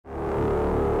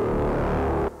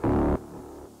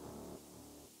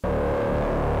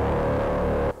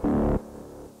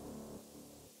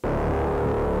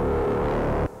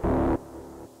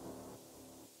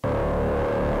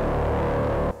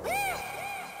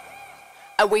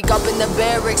I wake up in the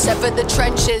barracks, head for the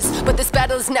trenches, but this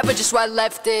battle is never just where I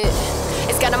left it.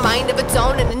 It's got a mind of its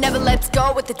own and it never lets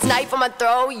go with its knife on my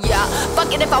throat, yeah.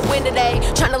 Fuck it if I win today,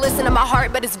 trying to listen to my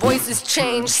heart, but his voice has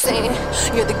changed, saying,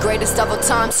 you're the greatest of all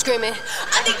time, screaming,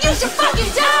 I think you should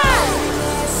fucking die!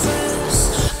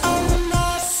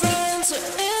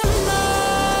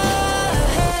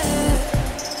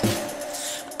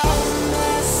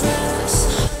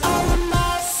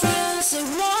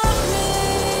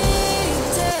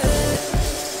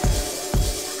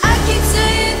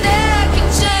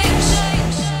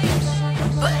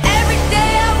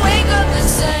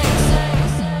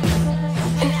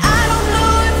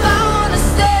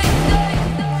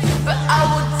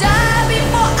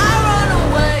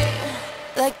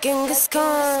 Genghis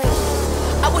Khan.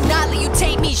 I would not let you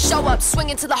take me, show up, swing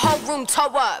into the whole room,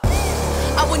 toe up.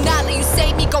 I would not let you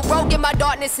save me, go rogue in my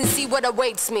darkness and see what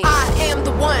awaits me. I am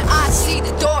the one, I see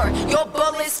the door, your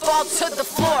bullets fall to the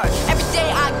floor. Every day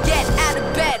I get out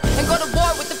of bed and go to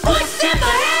war with the voice in my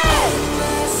head.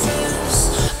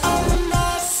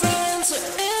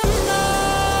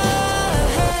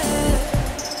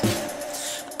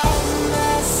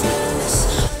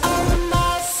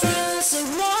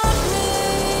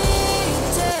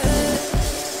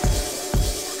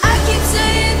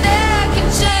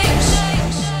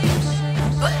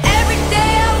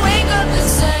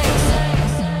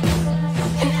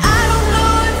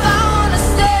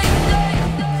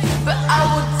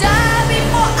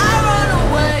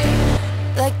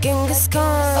 Genghis Khan.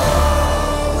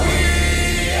 Oh,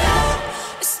 we are.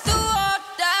 It's do or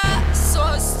die,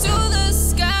 soars to the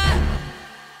sky.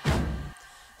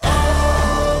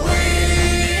 Oh,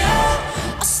 we are.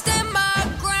 I'll stand my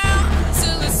ground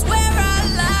till it's where I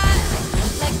lie.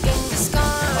 Like Genghis Khan.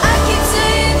 I keep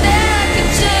saying that I can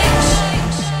change,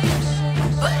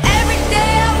 but every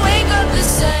day I wake up the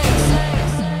same.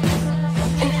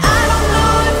 And I don't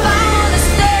know if I wanna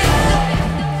stay,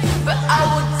 but I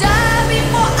will die.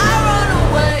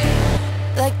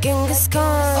 Like Genghis Khan.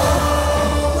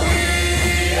 Oh, we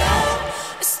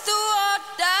are. It's do or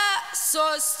die,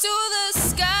 soars to the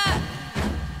sky.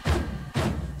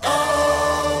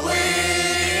 Oh,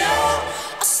 we are.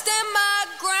 I'll stand my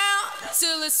ground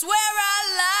till it's where I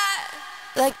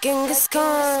lie. Like Genghis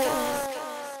Khan.